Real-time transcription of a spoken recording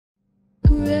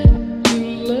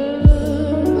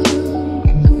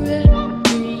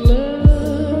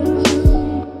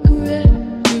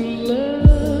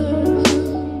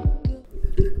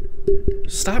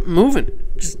moving.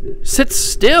 Just sit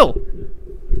still.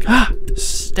 God,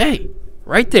 stay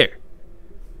right there.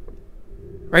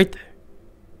 Right there.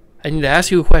 I need to ask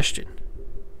you a question.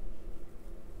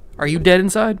 Are you dead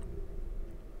inside?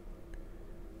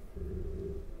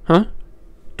 Huh?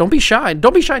 Don't be shy.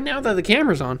 Don't be shy now that the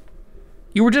camera's on.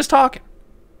 You were just talking.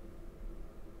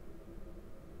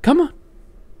 Come on.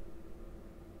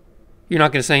 You're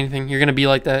not going to say anything. You're going to be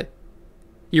like that.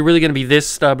 You're really going to be this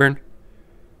stubborn.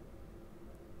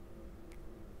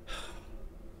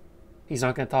 He's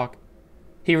not going to talk.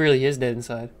 He really is dead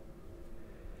inside.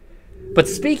 But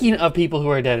speaking of people who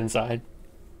are dead inside,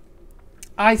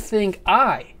 I think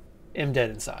I am dead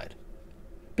inside.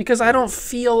 Because I don't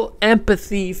feel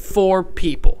empathy for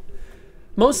people.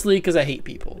 Mostly because I hate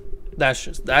people. That's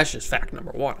just fact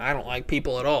number one. I don't like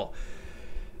people at all.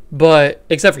 But,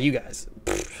 except for you guys.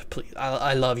 Please,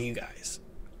 I love you guys.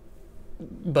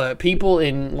 But people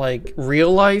in, like,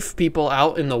 real life, people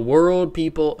out in the world,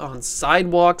 people on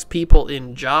sidewalks, people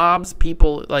in jobs,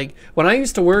 people, like, when I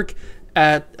used to work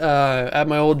at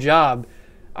my old job,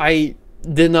 I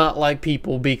did not like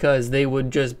people because they would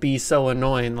just be so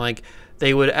annoying. Like,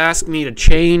 they would ask me to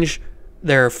change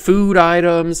their food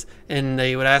items, and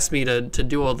they would ask me to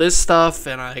do all this stuff,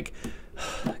 and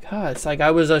God, it's like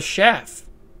I was a chef.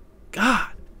 God,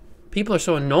 people are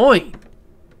so annoying.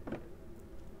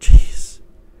 Jeez.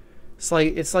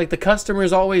 It's like the customer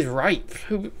is always right.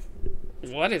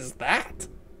 What is that?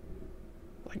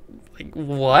 Like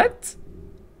what?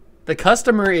 The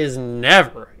customer is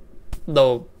never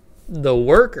the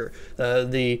worker.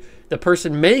 The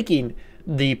person making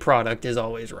the product is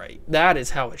always right. That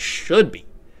is how it should be.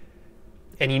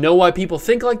 And you know why people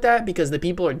think like that? Because the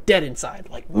people are dead inside,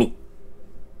 like me.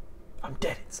 I'm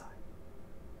dead inside.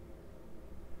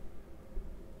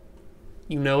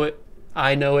 You know it.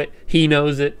 I know it. He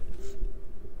knows it.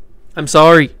 I'm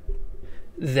sorry.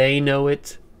 They know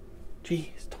it.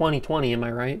 Jeez, 2020, am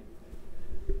I right?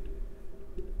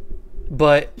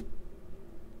 But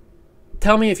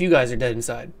tell me if you guys are dead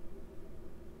inside.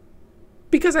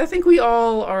 Because I think we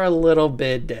all are a little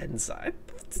bit dead inside.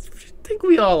 I think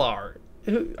we all are.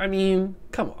 I mean,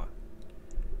 come on.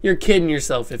 You're kidding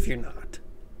yourself if you're not.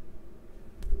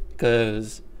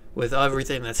 Because with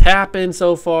everything that's happened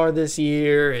so far this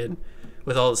year, and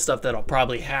with all the stuff that'll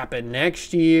probably happen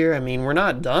next year, I mean, we're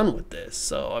not done with this.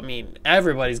 So, I mean,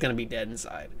 everybody's going to be dead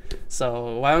inside.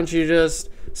 So, why don't you just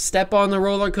step on the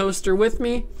roller coaster with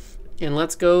me, and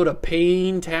let's go to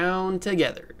Pain Town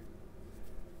together.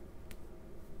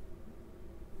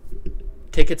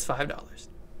 Tickets $5.